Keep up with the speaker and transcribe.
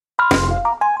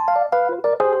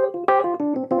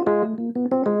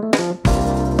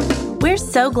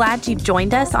so glad you've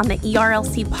joined us on the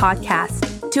ERLC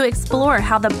podcast to explore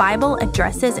how the Bible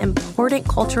addresses important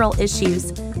cultural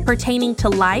issues pertaining to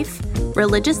life,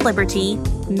 religious liberty,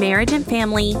 marriage and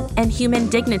family, and human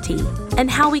dignity, and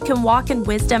how we can walk in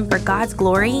wisdom for God's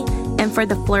glory and for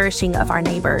the flourishing of our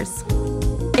neighbors.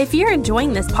 If you're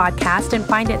enjoying this podcast and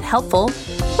find it helpful,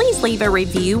 please leave a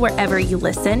review wherever you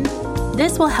listen.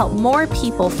 This will help more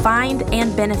people find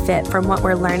and benefit from what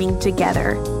we're learning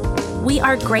together. We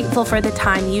are grateful for the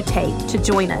time you take to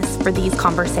join us for these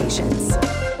conversations.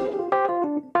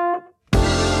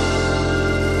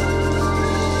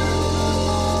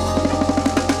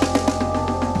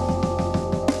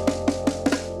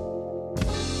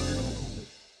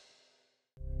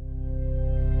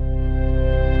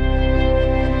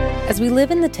 As we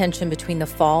live in the tension between the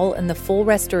fall and the full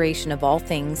restoration of all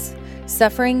things,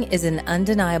 suffering is an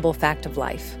undeniable fact of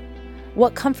life.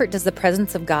 What comfort does the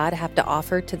presence of God have to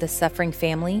offer to the suffering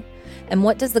family? And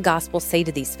what does the gospel say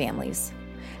to these families?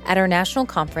 At our national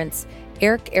conference,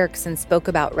 Eric Erickson spoke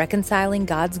about reconciling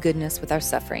God's goodness with our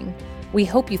suffering. We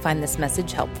hope you find this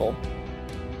message helpful.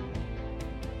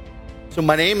 So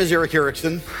my name is Eric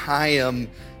Erickson. I am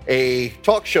a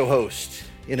talk show host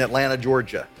in Atlanta,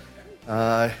 Georgia.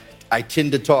 I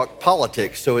tend to talk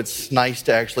politics, so it's nice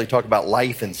to actually talk about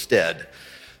life instead.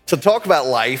 To talk about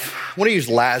life, I want to use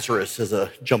Lazarus as a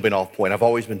jumping off point. I've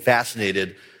always been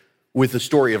fascinated with the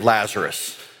story of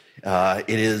Lazarus. It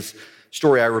is a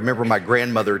story I remember my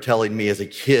grandmother telling me as a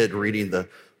kid reading the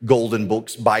Golden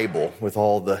Books Bible with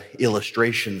all the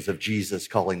illustrations of Jesus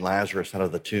calling Lazarus out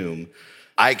of the tomb.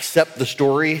 I accept the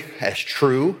story as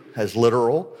true, as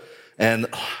literal, and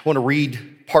I want to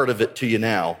read part of it to you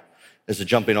now as a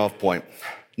jumping off point.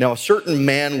 Now, a certain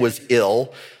man was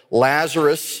ill,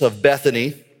 Lazarus of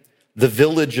Bethany, the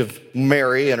village of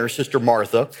Mary and her sister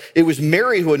Martha. It was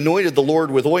Mary who anointed the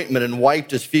Lord with ointment and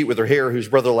wiped his feet with her hair, whose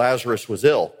brother Lazarus was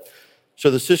ill.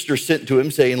 So the sisters sent to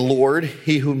him, saying, Lord,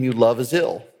 he whom you love is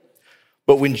ill.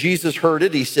 But when Jesus heard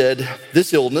it, he said,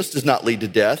 this illness does not lead to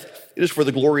death. It is for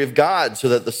the glory of God, so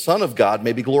that the Son of God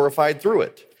may be glorified through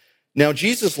it. Now,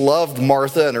 Jesus loved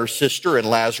Martha and her sister and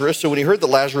Lazarus. So when he heard that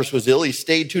Lazarus was ill, he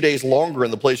stayed 2 days longer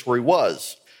in the place where he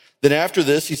was. Then after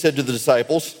this, he said to the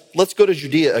disciples, let's go to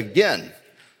Judea again.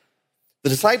 The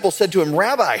disciples said to him,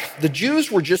 Rabbi, the Jews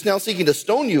were just now seeking to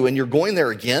stone you, and you're going there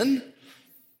again?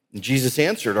 And Jesus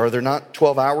answered, are there not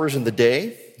 12 hours in the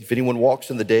day? If anyone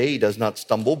walks in the day, he does not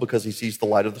stumble because he sees the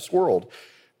light of this world.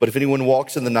 But if anyone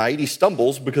walks in the night, he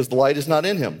stumbles because the light is not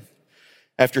in him.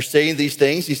 After saying these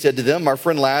things, he said to them, our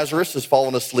friend Lazarus has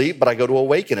fallen asleep, but I go to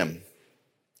awaken him.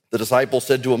 The disciples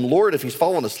said to him, Lord, if he's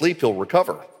fallen asleep, he'll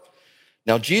recover.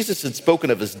 Now, Jesus had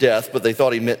spoken of his death, but they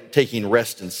thought he meant taking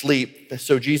rest and sleep.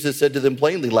 So Jesus said to them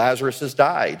plainly, Lazarus has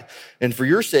died. And for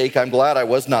your sake, I'm glad I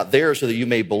was not there so that you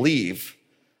may believe.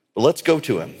 But let's go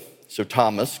to him. So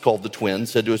Thomas, called the twin,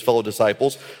 said to his fellow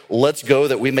disciples, let's go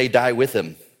that we may die with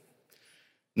him.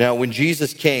 Now, when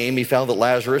Jesus came, he found that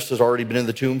Lazarus has already been in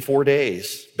the tomb 4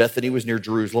 days. Bethany was near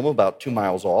Jerusalem, about 2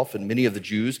 miles off, and many of the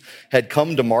Jews had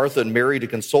come to Martha and Mary to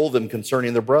console them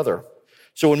concerning their brother.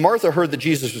 So when Martha heard that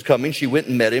Jesus was coming, she went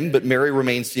and met him, but Mary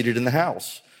remained seated in the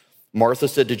house. Martha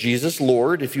said to Jesus,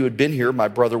 Lord, if you had been here, my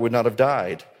brother would not have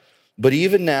died. But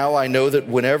even now I know that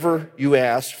whenever you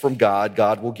ask from God,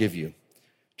 God will give you.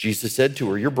 Jesus said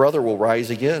to her, your brother will rise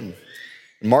again.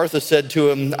 And Martha said to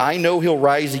him, I know he'll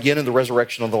rise again in the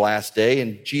resurrection on the last day.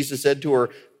 And Jesus said to her,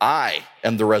 I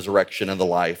am the resurrection and the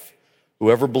life.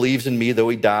 Whoever believes in me, though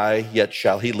he die, yet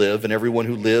shall he live. And everyone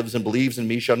who lives and believes in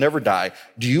me shall never die.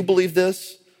 Do you believe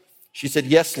this? She said,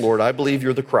 yes, Lord, I believe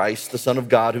you're the Christ, the Son of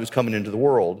God who's coming into the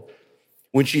world.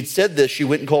 When she'd said this, she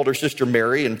went and called her sister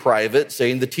Mary in private,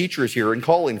 saying, the teacher is here and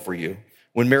calling for you.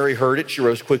 When Mary heard it, she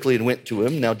rose quickly and went to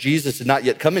him. Now Jesus had not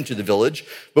yet come into the village,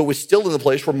 but was still in the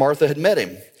place where Martha had met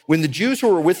him. When the Jews who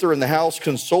were with her in the house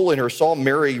consoling her saw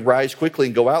Mary rise quickly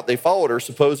and go out, they followed her,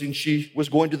 supposing she was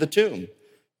going to the tomb.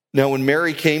 Now when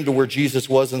Mary came to where Jesus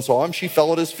was and saw him, she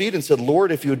fell at his feet and said,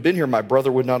 Lord, if you had been here, my brother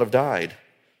would not have died.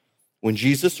 When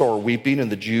Jesus saw her weeping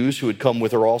and the Jews who had come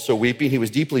with her also weeping, he was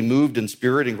deeply moved in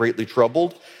spirit and greatly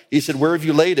troubled. He said, where have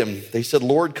you laid him? They said,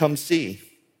 Lord, come see.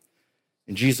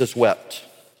 And Jesus wept.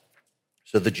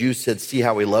 So the Jews said, see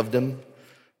how he loved him?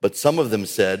 But some of them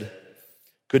said,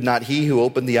 could not he who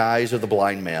opened the eyes of the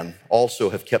blind man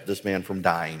also have kept this man from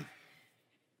dying?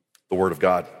 The word of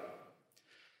God.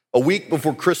 A week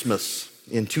before Christmas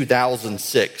in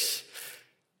 2006,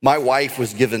 my wife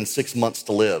was given 6 months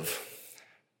to live.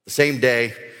 The same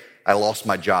day, I lost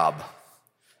my job.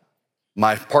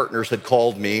 My partners had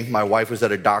called me. My wife was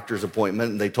at a doctor's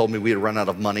appointment, and they told me we had run out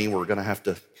of money. We were going to have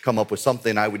to come up with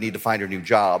something. I would need to find a new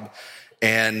job.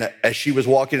 And as she was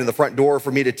walking in the front door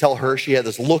for me to tell her, she had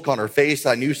this look on her face.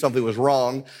 I knew something was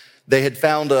wrong. They had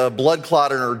found a blood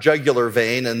clot in her jugular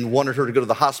vein and wanted her to go to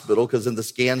the hospital because in the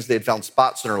scans, they had found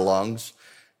spots in her lungs.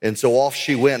 And so off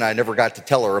she went. I never got to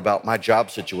tell her about my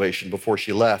job situation before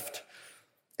she left.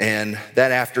 And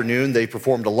that afternoon, they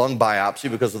performed a lung biopsy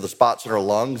because of the spots in her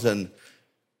lungs. And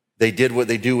they did what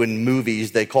they do in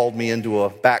movies. They called me into a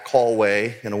back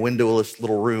hallway in a windowless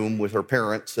little room with her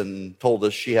parents and told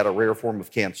us she had a rare form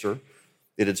of cancer.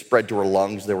 It had spread to her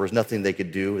lungs. There was nothing they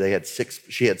could do.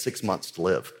 She had 6 months to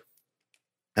live.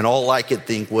 And all I could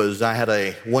think was I had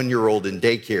a 1-year-old in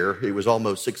daycare. It was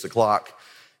almost 6 o'clock.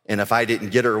 And if I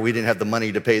didn't get her, we didn't have the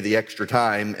money to pay the extra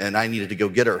time, and I needed to go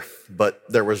get her. But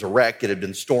there was a wreck. It had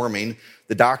been storming.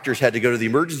 The doctors had to go to the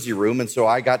emergency room, and so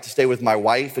I got to stay with my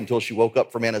wife until she woke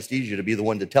up from anesthesia to be the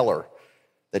one to tell her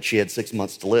that she had 6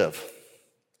 months to live.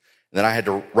 And then I had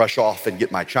to rush off and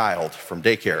get my child from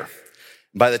daycare.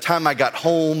 By the time I got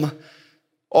home,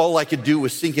 all I could do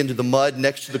was sink into the mud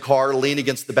next to the car, lean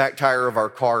against the back tire of our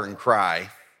car and cry.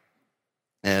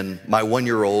 And my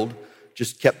 1-year-old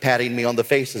just kept patting me on the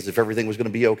face as if everything was going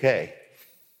to be okay.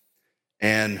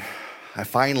 And I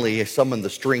finally summoned the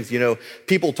strength. You know,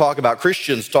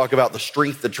 Christians talk about the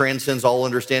strength that transcends all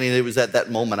understanding. It was at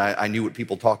that moment I knew what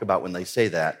people talk about when they say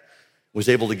that. Was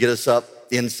able to get us up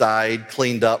inside,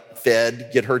 cleaned up, fed,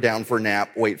 get her down for a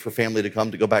nap, wait for family to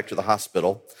come to go back to the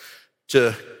hospital.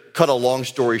 To cut a long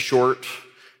story short,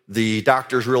 the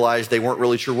doctors realized they weren't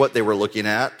really sure what they were looking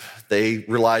at. They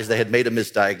realized they had made a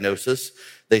misdiagnosis.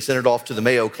 They sent it off to the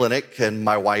Mayo Clinic, and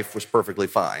my wife was perfectly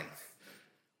fine.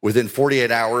 Within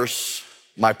 48 hours,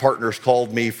 my partners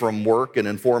called me from work and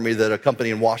informed me that a company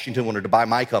in Washington wanted to buy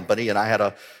my company, and I had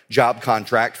a job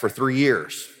contract for 3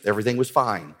 years. Everything was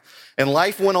fine. And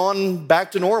life went on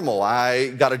back to normal. I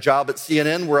got a job at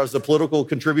CNN where I was a political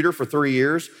contributor for 3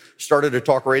 years, started a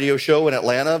talk radio show in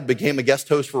Atlanta, became a guest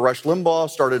host for Rush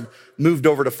Limbaugh, moved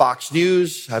over to Fox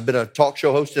News. I've been a talk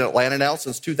show host in Atlanta now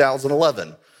since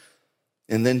 2011.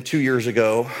 And then 2 years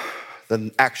ago,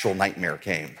 the actual nightmare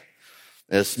came.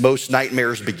 As most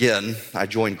nightmares begin, I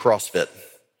joined CrossFit.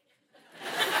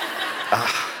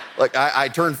 I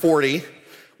turned 40,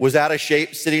 was out of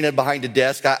shape, sitting behind a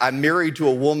desk. I'm married to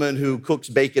a woman who cooks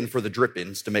bacon for the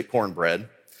drippings to make cornbread.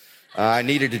 I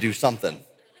needed to do something.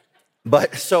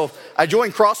 So I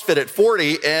joined CrossFit at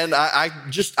 40, and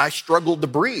I struggled to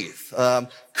breathe.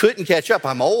 Couldn't catch up.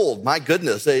 I'm old. My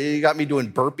goodness. They got me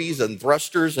doing burpees and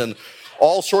thrusters and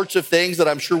all sorts of things that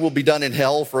I'm sure will be done in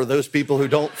hell for those people who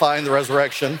don't find the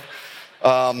resurrection.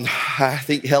 I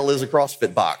think hell is a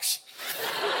CrossFit box.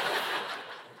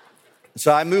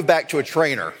 So I moved back to a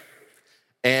trainer,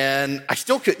 and I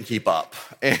still couldn't keep up.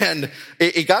 And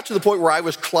it got to the point where I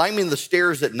was climbing the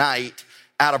stairs at night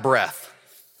out of breath.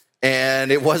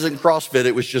 And it wasn't CrossFit,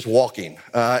 it was just walking.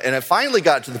 And it finally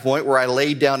got to the point where I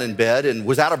laid down in bed and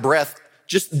was out of breath.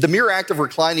 Just the mere act of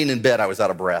reclining in bed, I was out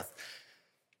of breath.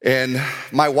 And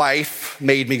my wife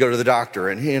made me go to the doctor.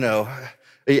 And, you know,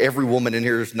 every woman in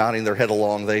here is nodding their head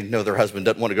along. They know their husband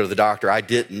doesn't want to go to the doctor. I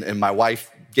didn't, and my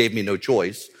wife gave me no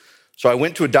choice. So I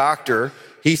went to a doctor.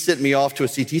 He sent me off to a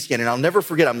CT scan. And I'll never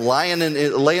forget, I'm laying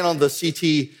on the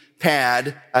CT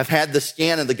pad. I've had the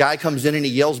scan, and the guy comes in and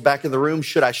he yells back in the room,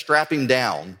 "Should I strap him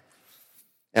down?"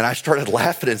 And I started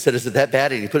laughing and said, "Is it that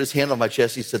bad?" And he put his hand on my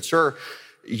chest. He said, "Sir,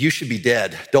 you should be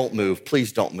dead. Don't move.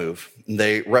 Please don't move." And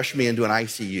they rushed me into an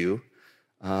ICU.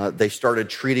 They started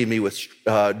treating me with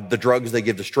the drugs they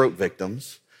give to stroke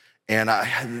victims. And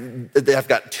I've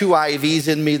got 2 IVs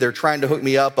in me. They're trying to hook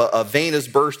me up. A vein has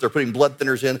burst. They're putting blood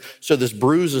thinners in. So this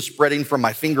bruise is spreading from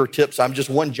my fingertips. I'm just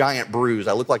one giant bruise.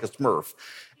 I look like a Smurf.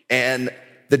 And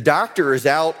the doctor is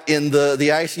out in the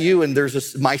ICU,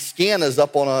 and my scan is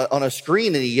up on a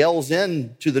screen, and he yells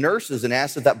in to the nurses and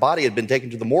asks if that body had been taken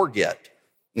to the morgue yet.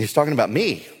 And he's talking about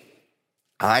me.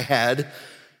 I had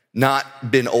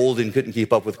not been old and couldn't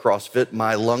keep up with CrossFit.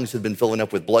 My lungs had been filling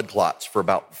up with blood clots for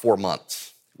about 4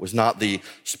 months. It was not the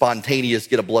spontaneous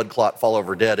get a blood clot, fall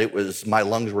over dead. It was my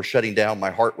lungs were shutting down.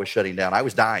 My heart was shutting down. I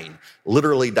was dying,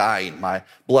 literally dying. My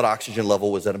blood oxygen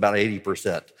level was at about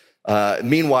 80%.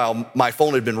 Meanwhile, my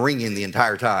phone had been ringing the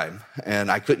entire time,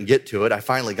 and I couldn't get to it. I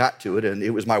finally got to it, and it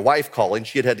was my wife calling.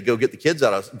 She had to go get the kids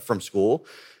from school.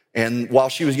 And while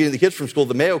she was getting the kids from school,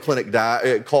 the Mayo Clinic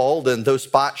called, and those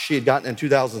spots she had gotten in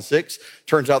 2006,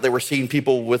 turns out they were seeing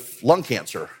people with lung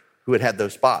cancer who had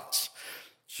those spots.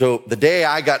 So the day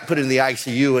I got put in the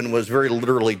ICU and was very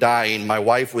literally dying, my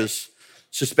wife was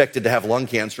suspected to have lung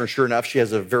cancer. And sure enough, she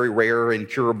has a very rare,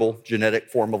 incurable genetic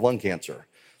form of lung cancer.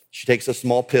 She takes a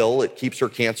small pill. It keeps her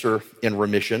cancer in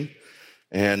remission.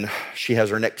 And she has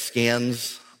her next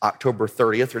scans October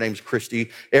 30th. Her name's Christy.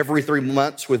 Every 3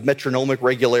 months with metronomic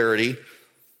regularity,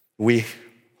 we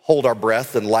hold our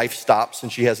breath and life stops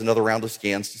and she has another round of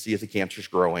scans to see if the cancer's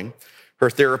growing. Her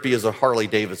therapy is a Harley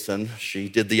Davidson. She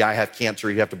did the I have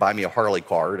cancer, you have to buy me a Harley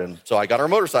card. And so I got her a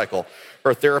motorcycle.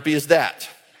 Her therapy is that.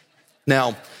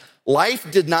 Now,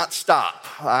 life did not stop.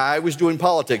 I was doing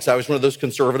politics. I was one of those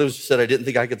conservatives who said I didn't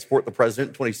think I could support the president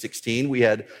in 2016. We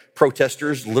had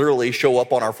protesters literally show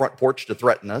up on our front porch to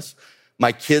threaten us.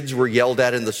 My kids were yelled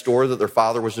at in the store that their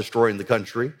father was destroying the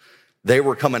country. They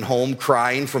were coming home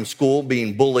crying from school,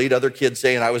 being bullied. Other kids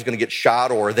saying I was going to get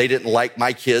shot or they didn't like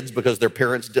my kids because their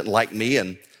parents didn't like me.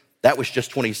 And that was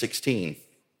just 2016.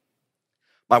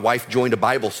 My wife joined a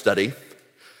Bible study,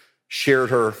 shared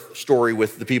her story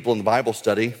with the people in the Bible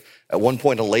study. At one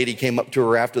point, a lady came up to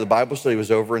her after the Bible study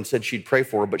was over and said she'd pray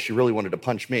for her, but she really wanted to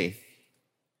punch me.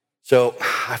 So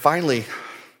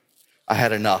I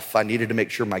had enough. I needed to make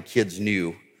sure my kids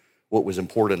knew what was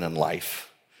important in life.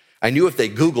 I knew if they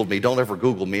Googled me, don't ever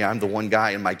Google me. I'm the one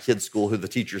guy in my kids' school who the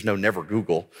teachers know never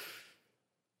Google.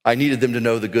 I needed them to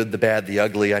know the good, the bad, the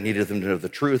ugly. I needed them to know the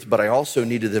truth, but I also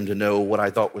needed them to know what I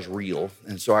thought was real.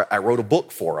 And so I wrote a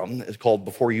book for them. It's called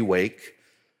Before You Wake,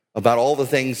 about all the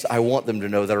things I want them to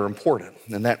know that are important.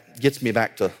 And that gets me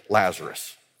back to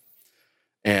Lazarus.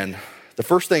 And the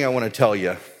first thing I want to tell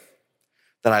you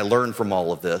that I learned from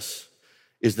all of this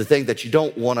is the thing that you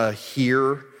don't want to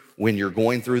hear when you're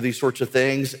going through these sorts of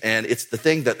things. And it's the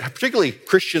thing that particularly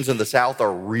Christians in the South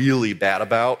are really bad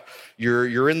about.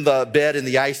 You're in the bed in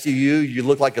the ICU, you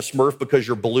look like a Smurf because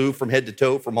you're blue from head to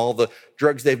toe from all the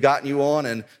drugs they've gotten you on.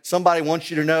 And somebody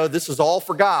wants you to know this is all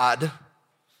for God.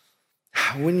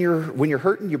 When you're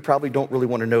hurting, you probably don't really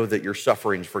want to know that you're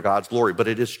suffering for God's glory, but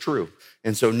it is true.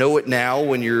 And so know it now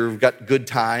when you've got good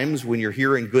times, when you're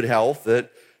here in good health,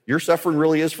 that your suffering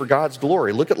really is for God's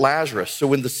glory. Look at Lazarus. So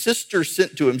when the sisters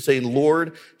sent to him saying,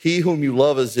 Lord, he whom you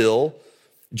love is ill,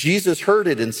 Jesus heard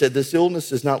it and said, this illness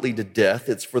does not lead to death.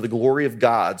 It's for the glory of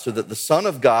God, so that the Son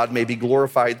of God may be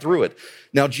glorified through it.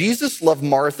 Now, Jesus loved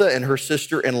Martha and her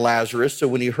sister and Lazarus. So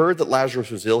when he heard that Lazarus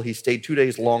was ill, he stayed 2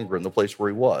 days longer in the place where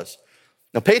he was.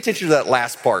 Now, pay attention to that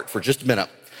last part for just a minute.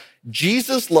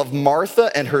 Jesus loved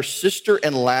Martha and her sister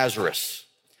and Lazarus.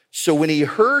 So when he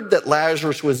heard that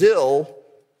Lazarus was ill,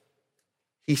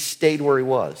 he stayed where he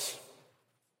was.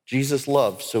 Jesus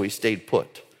loved, so he stayed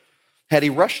put. Had he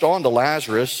rushed on to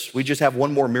Lazarus, we just have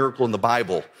one more miracle in the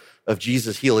Bible of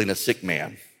Jesus healing a sick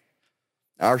man.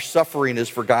 Our suffering is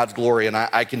for God's glory, and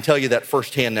I can tell you that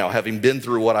firsthand now, having been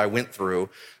through what I went through.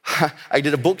 I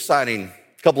did a book signing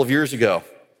a couple of years ago.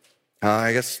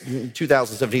 I guess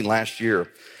 2017, last year.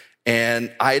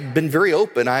 And I had been very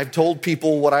open. I've told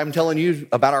people what I'm telling you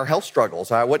about our health struggles.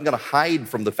 I wasn't going to hide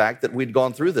from the fact that we'd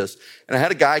gone through this. And I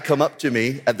had a guy come up to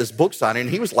me at this book signing, and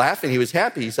he was laughing. He was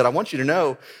happy. He said, I want you to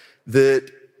know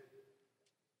that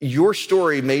your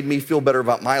story made me feel better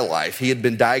about my life. He had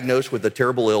been diagnosed with a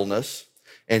terrible illness,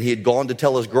 and he had gone to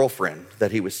tell his girlfriend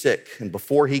that he was sick. And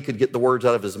before he could get the words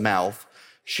out of his mouth,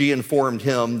 she informed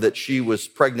him that she was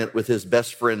pregnant with his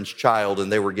best friend's child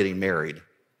and they were getting married.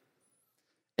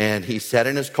 And he sat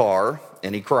in his car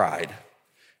and he cried.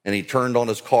 And he turned on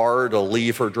his car to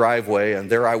leave her driveway. And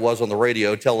there I was on the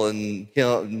radio telling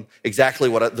him exactly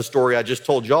the story I just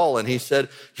told y'all. And he said,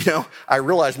 I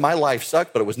realized my life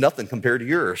sucked, but it was nothing compared to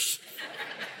yours.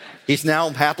 He's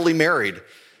now happily married.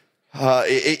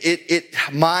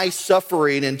 My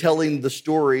suffering and telling the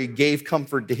story gave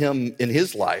comfort to him in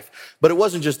his life. But it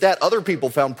wasn't just that. Other people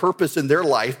found purpose in their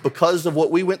life because of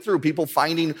what we went through. People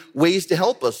finding ways to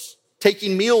help us,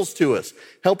 taking meals to us,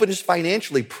 helping us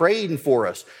financially, praying for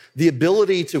us. The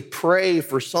ability to pray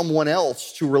for someone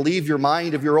else to relieve your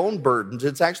mind of your own burdens.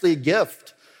 It's actually a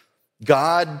gift.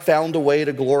 God found a way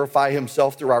to glorify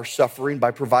himself through our suffering by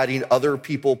providing other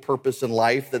people purpose in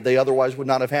life that they otherwise would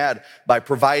not have had, by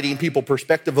providing people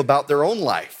perspective about their own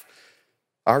life.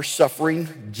 Our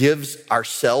suffering gives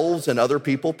ourselves and other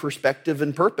people perspective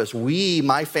and purpose.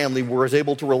 My family, was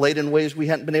able to relate in ways we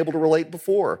hadn't been able to relate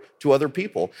before to other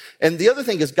people. And the other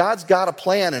thing is God's got a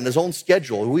plan and his own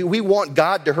schedule. We want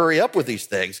God to hurry up with these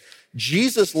things.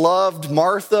 Jesus loved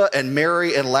Martha and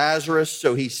Mary and Lazarus,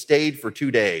 so he stayed for 2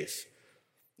 days.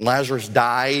 Lazarus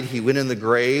died. He went in the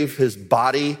grave. His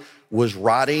body was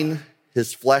rotting.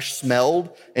 His flesh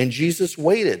smelled. And Jesus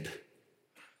waited.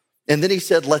 And then he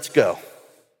said, let's go.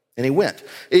 And he went.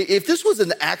 If this was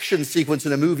an action sequence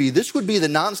in a movie, this would be the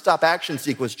nonstop action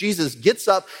sequence. Jesus gets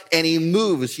up and he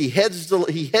moves. He heads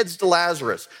to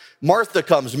Lazarus. Martha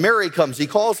comes. Mary comes. He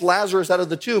calls Lazarus out of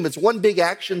the tomb. It's one big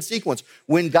action sequence.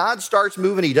 When God starts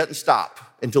moving, he doesn't stop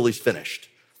until he's finished.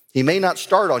 He may not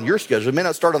start on your schedule. He may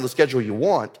not start on the schedule you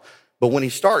want, But when he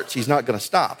starts, he's not going to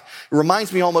stop. It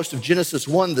reminds me almost of Genesis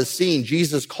 1, the scene,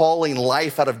 Jesus calling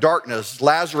life out of darkness,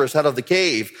 Lazarus out of the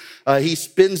cave. He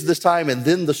spends this time and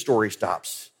then the story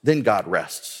stops. Then God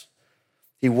rests.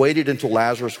 He waited until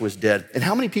Lazarus was dead. And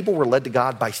how many people were led to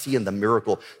God by seeing the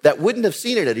miracle that wouldn't have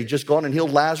seen it had he just gone and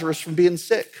healed Lazarus from being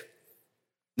sick?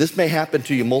 This may happen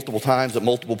to you multiple times at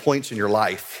multiple points in your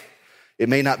life. It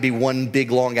may not be one big,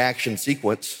 long action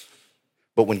sequence,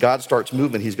 but when God starts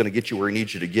moving, he's going to get you where he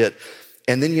needs you to get.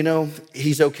 And then,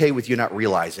 he's okay with you not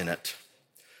realizing it.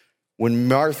 When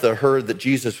Martha heard that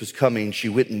Jesus was coming, she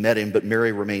went and met him, but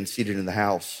Mary remained seated in the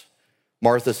house.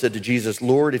 Martha said to Jesus,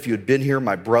 "Lord, if you had been here,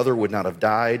 my brother would not have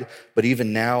died. But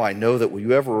even now, I know that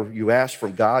whatever you ask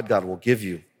from God, God will give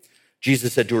you."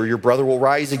 Jesus said to her, "Your brother will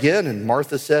rise again." And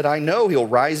Martha said, "I know he'll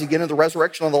rise again in the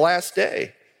resurrection on the last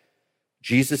day."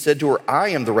 Jesus said to her, "I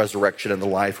am the resurrection and the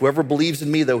life. Whoever believes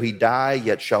in me, though he die,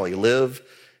 yet shall he live.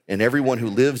 And everyone who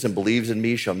lives and believes in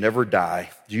me shall never die.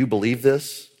 Do you believe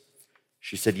this?"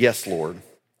 She said, "Yes, Lord."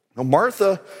 Now,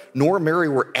 Martha nor Mary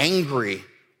were angry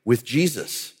with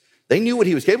Jesus. They knew what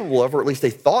he was capable of, or at least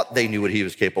they thought they knew what he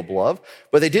was capable of,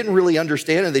 but they didn't really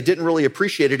understand and they didn't really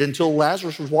appreciate it until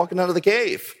Lazarus was walking out of the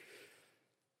cave.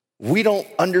 We don't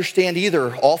understand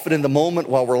either. Often in the moment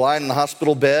while we're lying in the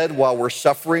hospital bed, while we're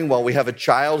suffering, while we have a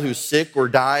child who's sick or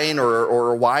dying,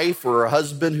 or a wife or a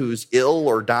husband who's ill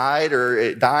or died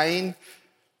or dying.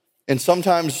 And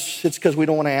sometimes it's because we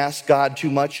don't want to ask God too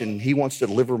much and he wants to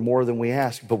deliver more than we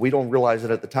ask, but we don't realize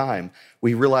it at the time.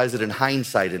 We realize it in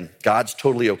hindsight, and God's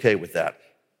totally okay with that.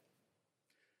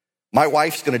 My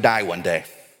wife's going to die one day,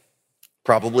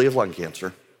 probably of lung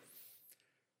cancer.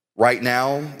 Right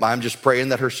now, I'm just praying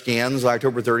that her scans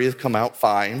October 30th come out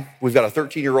fine. We've got a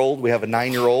 13-year-old, we have a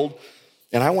 9-year-old,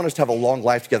 and I want us to have a long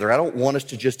life together. I don't want us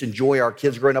to just enjoy our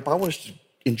kids growing up. I want us to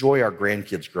enjoy our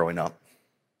grandkids growing up.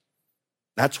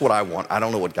 That's what I want. I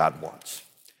don't know what God wants.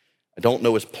 I don't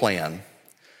know his plan.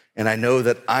 And I know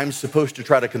that I'm supposed to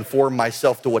try to conform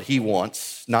myself to what he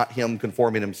wants, not him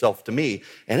conforming himself to me.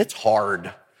 And it's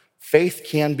hard. Faith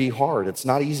can be hard. It's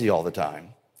not easy all the time.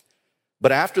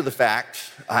 But after the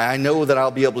fact, I know that I'll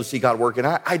be able to see God working.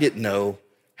 I didn't know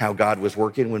how God was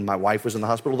working when my wife was in the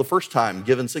hospital the first time,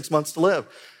 given 6 months to live.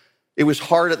 It was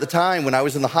hard at the time when I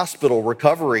was in the hospital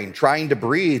recovering, trying to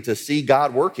breathe, to see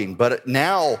God working. But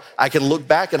now I can look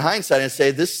back in hindsight and say,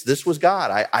 this was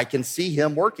God. I can see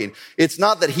him working. It's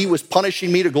not that he was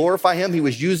punishing me to glorify him. He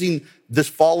was using this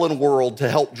fallen world to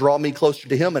help draw me closer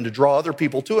to him and to draw other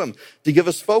people to him, to give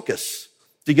us focus,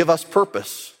 to give us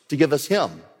purpose, to give us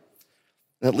him.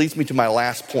 And that leads me to my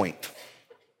last point.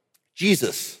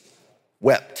 Jesus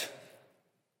wept.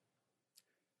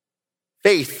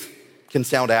 Faith can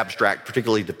sound abstract,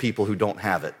 particularly to people who don't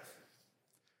have it.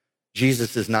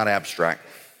 Jesus is not abstract.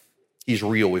 He's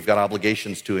real. We've got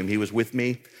obligations to him. He was with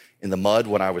me in the mud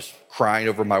when I was crying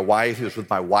over my wife. He was with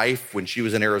my wife when she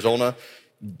was in Arizona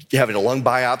having a lung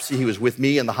biopsy. He was with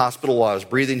me in the hospital while I was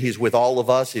breathing. He's with all of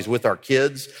us. He's with our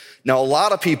kids. Now, a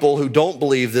lot of people who don't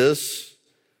believe this,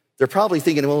 they're probably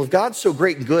thinking, well, if God's so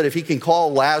great and good, if he can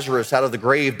call Lazarus out of the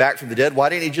grave back from the dead, why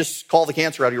didn't he just call the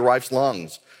cancer out of your wife's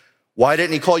lungs? Why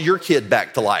didn't he call your kid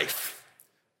back to life?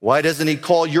 Why doesn't he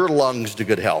call your lungs to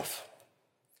good health?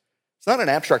 It's not an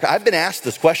abstract. I've been asked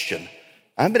this question.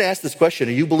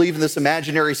 Do you believe in this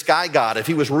imaginary sky God? If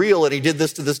he was real and he did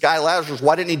this to this guy Lazarus,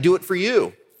 why didn't he do it for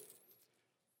you?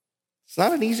 It's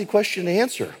not an easy question to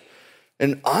answer.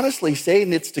 And honestly,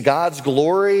 saying it's to God's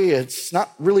glory, it's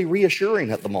not really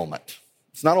reassuring at the moment.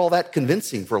 It's not all that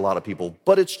convincing for a lot of people,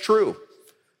 but it's true.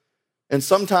 And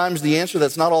sometimes the answer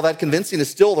that's not all that convincing is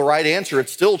still the right answer.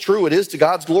 It's still true. It is to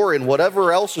God's glory. And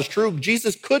whatever else is true,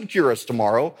 Jesus could cure us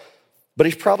tomorrow, but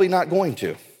he's probably not going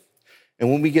to. And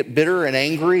when we get bitter and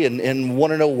angry and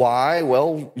want to know why,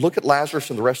 well, look at Lazarus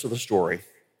and the rest of the story.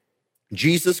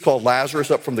 Jesus called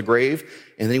Lazarus up from the grave,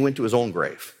 and then he went to his own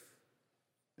grave,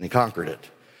 and he conquered it.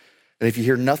 And if you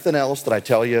hear nothing else that I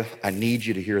tell you, I need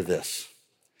you to hear this,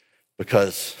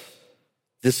 because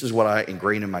this is what I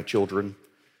ingrain in my children.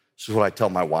 This is what I tell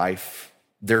my wife.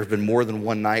 There have been more than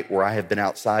one night where I have been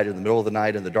outside in the middle of the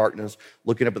night in the darkness,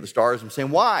 looking up at the stars and saying,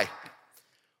 why?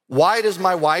 Why does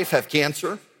my wife have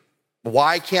cancer?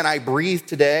 Why can't I breathe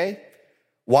today?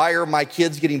 Why are my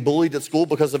kids getting bullied at school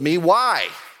because of me? Why?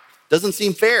 Doesn't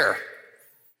seem fair.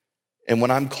 And when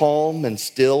I'm calm and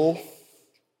still,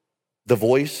 the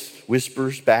voice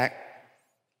whispers back,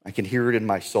 I can hear it in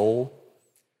my soul.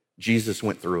 Jesus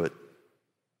went through it.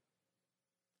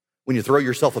 When you throw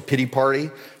yourself a pity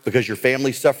party because your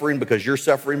family's suffering, because you're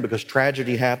suffering, because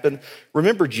tragedy happened,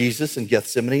 remember Jesus in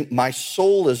Gethsemane. My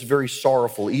soul is very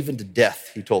sorrowful, even to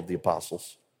death, he told the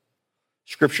apostles.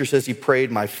 Scripture says he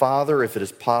prayed, "My Father, if it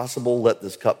is possible, let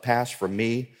this cup pass from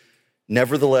me.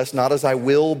 Nevertheless, not as I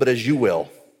will, but as you will."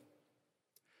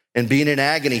 And being in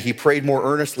agony, he prayed more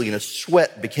earnestly, and his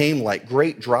sweat became like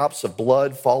great drops of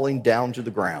blood falling down to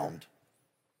the ground.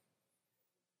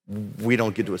 We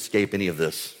don't get to escape any of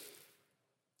this,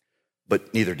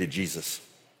 but neither did Jesus.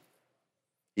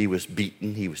 He was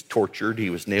beaten, he was tortured, he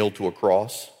was nailed to a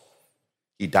cross.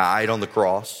 He died on the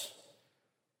cross.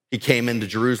 He came into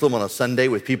Jerusalem on a Sunday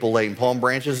with people laying palm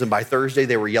branches, and by Thursday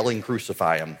they were yelling,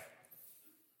 "Crucify him."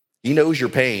 He knows your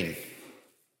pain.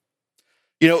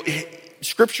 You know,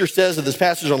 Scripture says in this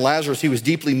passage on Lazarus, he was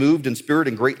deeply moved in spirit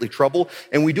and greatly troubled.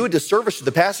 And we do a disservice to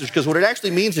the passage because what it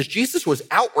actually means is Jesus was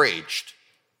outraged.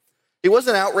 He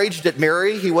wasn't outraged at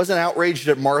Mary. He wasn't outraged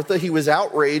at Martha. He was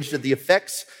outraged at the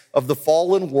effects of the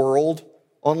fallen world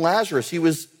on Lazarus. He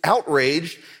was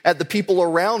outraged at the people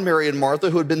around Mary and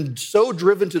Martha who had been so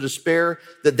driven to despair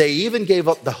that they even gave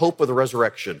up the hope of the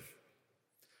resurrection.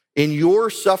 In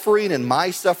your suffering and my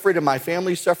suffering and my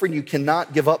family's suffering, you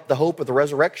cannot give up the hope of the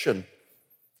resurrection.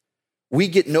 We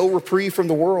get no reprieve from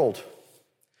the world.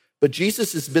 But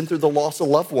Jesus has been through the loss of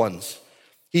loved ones.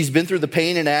 He's been through the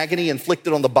pain and agony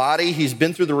inflicted on the body. He's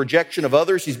been through the rejection of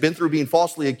others. He's been through being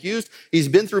falsely accused. He's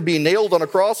been through being nailed on a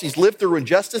cross. He's lived through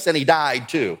injustice, and he died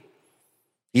too.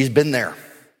 He's been there.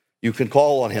 You can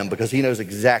call on him because he knows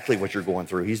exactly what you're going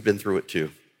through. He's been through it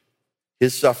too.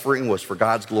 His suffering was for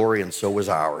God's glory, and so was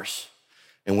ours.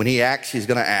 And when he acts, he's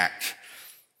going to act.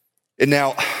 And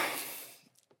now,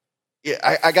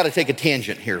 I got to take a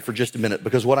tangent here for just a minute,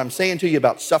 because what I'm saying to you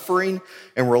about suffering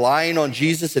and relying on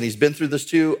Jesus, and he's been through this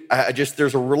too,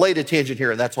 there's a related tangent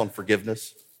here, and that's on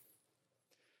forgiveness.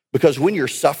 Because when you're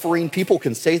suffering, people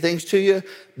can say things to you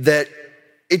that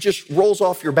it just rolls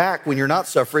off your back when you're not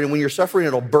suffering. And when you're suffering,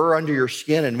 it'll burr under your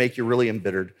skin and make you really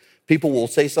embittered. People will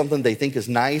say something they think is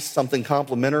nice, something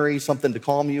complimentary, something to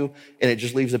calm you, and it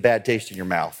just leaves a bad taste in your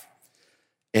mouth.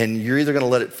 And you're either going to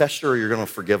let it fester or you're going to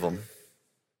forgive them.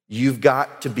 You've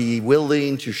got to be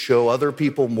willing to show other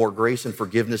people more grace and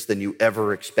forgiveness than you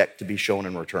ever expect to be shown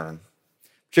in return,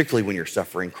 particularly when you're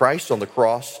suffering. Christ on the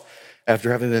cross,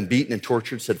 after having been beaten and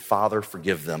tortured, said, "Father,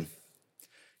 forgive them."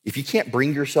 If you can't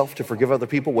bring yourself to forgive other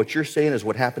people, what you're saying is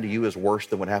what happened to you is worse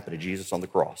than what happened to Jesus on the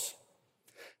cross.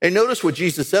 And notice what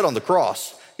Jesus said on the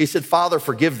cross. He said, "Father,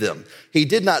 forgive them." He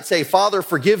did not say, "Father,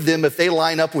 forgive them if they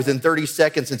line up within 30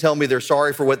 seconds and tell me they're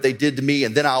sorry for what they did to me,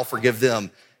 and then I'll forgive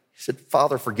them." He said,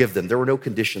 "Father, forgive them." There were no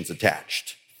conditions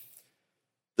attached.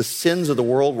 The sins of the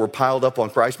world were piled up on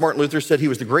Christ. Martin Luther said he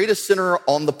was the greatest sinner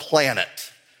on the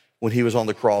planet when he was on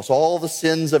the cross. All the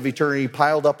sins of eternity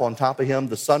piled up on top of him.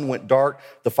 The sun went dark.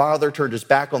 The Father turned his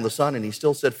back on the Son, and he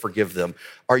still said, "Forgive them."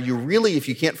 Are you really, if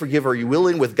you can't forgive, are you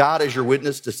willing with God as your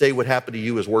witness to say what happened to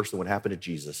you is worse than what happened to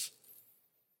Jesus?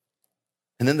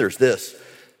 And then there's this.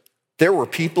 There were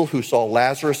people who saw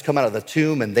Lazarus come out of the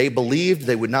tomb and they believed.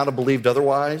 They would not have believed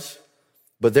otherwise.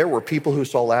 But there were people who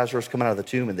saw Lazarus come out of the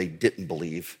tomb and they didn't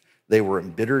believe. They were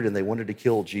embittered and they wanted to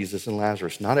kill Jesus and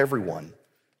Lazarus. Not everyone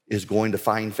is going to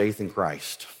find faith in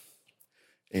Christ.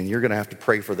 And you're going to have to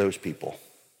pray for those people.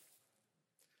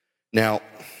 Now,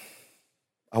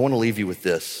 I want to leave you with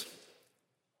this.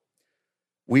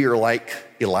 We are like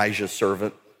Elijah's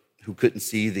servant who couldn't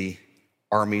see the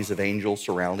armies of angels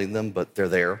surrounding them, but they're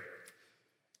there.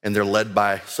 And they're led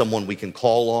by someone we can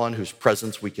call on, whose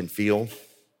presence we can feel.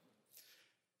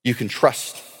 You can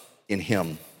trust in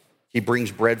him. He brings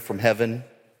bread from heaven.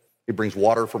 He brings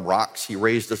water from rocks. He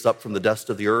raised us up from the dust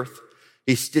of the earth.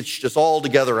 He stitched us all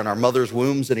together in our mother's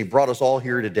wombs, and he brought us all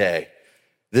here today,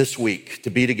 this week, to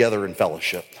be together in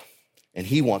fellowship. And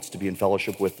he wants to be in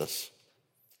fellowship with us.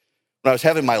 When I was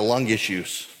having my lung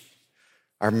issues,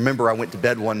 I remember I went to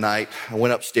bed one night. I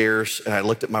went upstairs, and I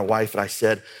looked at my wife, and I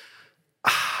said,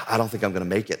 "I don't think I'm going to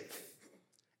make it."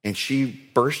 And she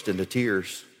burst into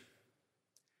tears.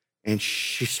 And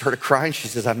she started crying. She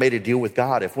says, "I made a deal with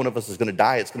God. If one of us is going to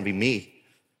die, it's going to be me."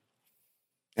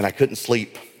 And I couldn't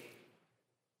sleep.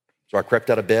 So I crept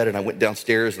out of bed and I went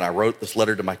downstairs and I wrote this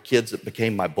letter to my kids that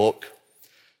became my book.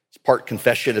 It's part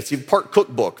confession. It's even part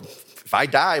cookbook. If I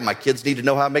die, my kids need to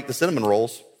know how to make the cinnamon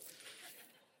rolls.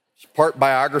 It's part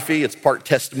biography. It's part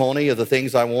testimony of the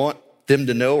things I want them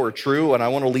to know are true. And I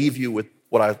want to leave you with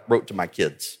what I wrote to my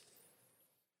kids.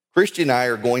 Christy and I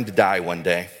are going to die one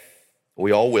day.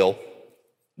 We all will.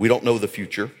 We don't know the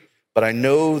future, but I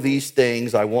know these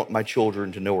things I want my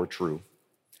children to know are true.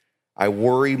 I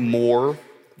worry more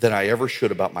than I ever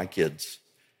should about my kids.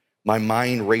 My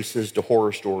mind races to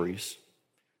horror stories.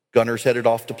 Gunner's headed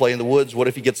off to play in the woods. What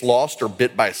if he gets lost or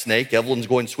bit by a snake? Evelyn's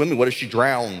going swimming. What if she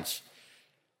drowns?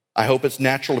 I hope it's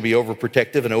natural to be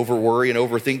overprotective and overworry and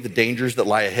overthink the dangers that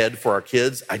lie ahead for our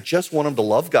kids. I just want them to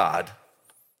love God,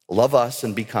 love us,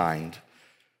 and be kind.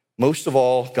 Most of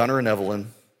all, Gunnar and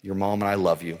Evelyn, your mom and I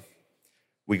love you.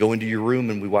 We go into your room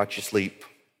and we watch you sleep.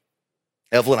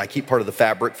 Evelyn, I keep part of the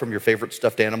fabric from your favorite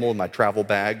stuffed animal in my travel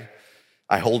bag.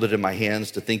 I hold it in my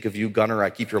hands to think of you. Gunnar, I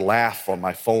keep your laugh on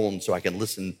my phone so I can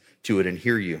listen to it and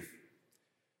hear you.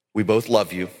 We both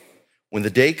love you. When the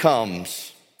day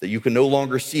comes that you can no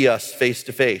longer see us face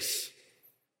to face,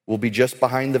 we'll be just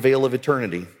behind the veil of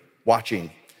eternity,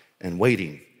 watching and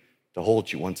waiting to hold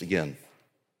you once again.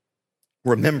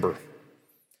 Remember,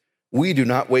 we do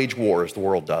not wage war as the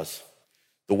world does.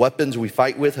 The weapons we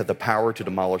fight with have the power to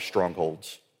demolish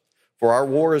strongholds. For our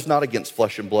war is not against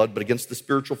flesh and blood, but against the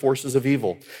spiritual forces of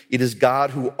evil. It is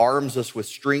God who arms us with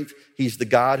strength. He's the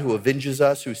God who avenges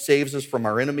us, who saves us from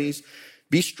our enemies.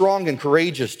 Be strong and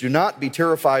courageous. Do not be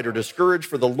terrified or discouraged,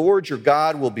 for the Lord your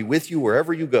God will be with you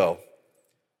wherever you go.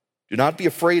 Do not be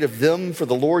afraid of them, for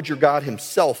the Lord your God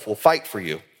himself will fight for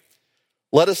you.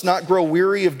 Let us not grow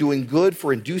weary of doing good,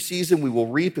 for in due season we will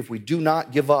reap if we do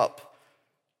not give up.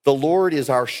 The Lord is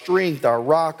our strength, our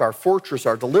rock, our fortress,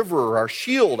 our deliverer, our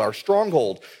shield, our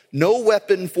stronghold. No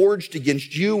weapon forged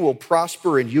against you will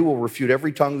prosper, and you will refute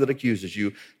every tongue that accuses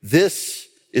you. This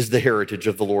is the heritage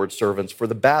of the Lord's servants, for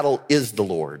the battle is the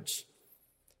Lord's.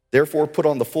 Therefore, put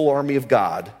on the full army of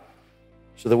God,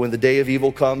 so that when the day of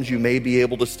evil comes, you may be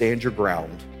able to stand your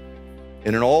ground.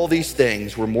 And in all these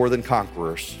things, we're more than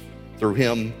conquerors through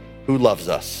him who loves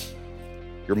us.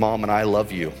 Your mom and I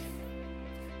love you.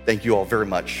 Thank you all very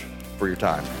much for your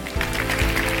time.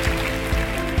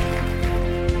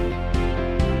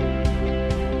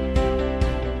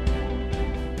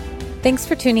 Thanks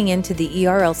for tuning in to the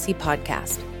ERLC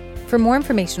podcast. For more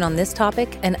information on this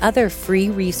topic and other free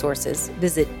resources,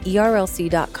 visit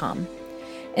erlc.com.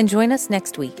 And join us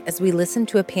next week as we listen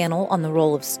to a panel on the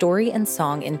role of story and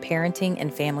song in parenting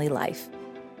and family life.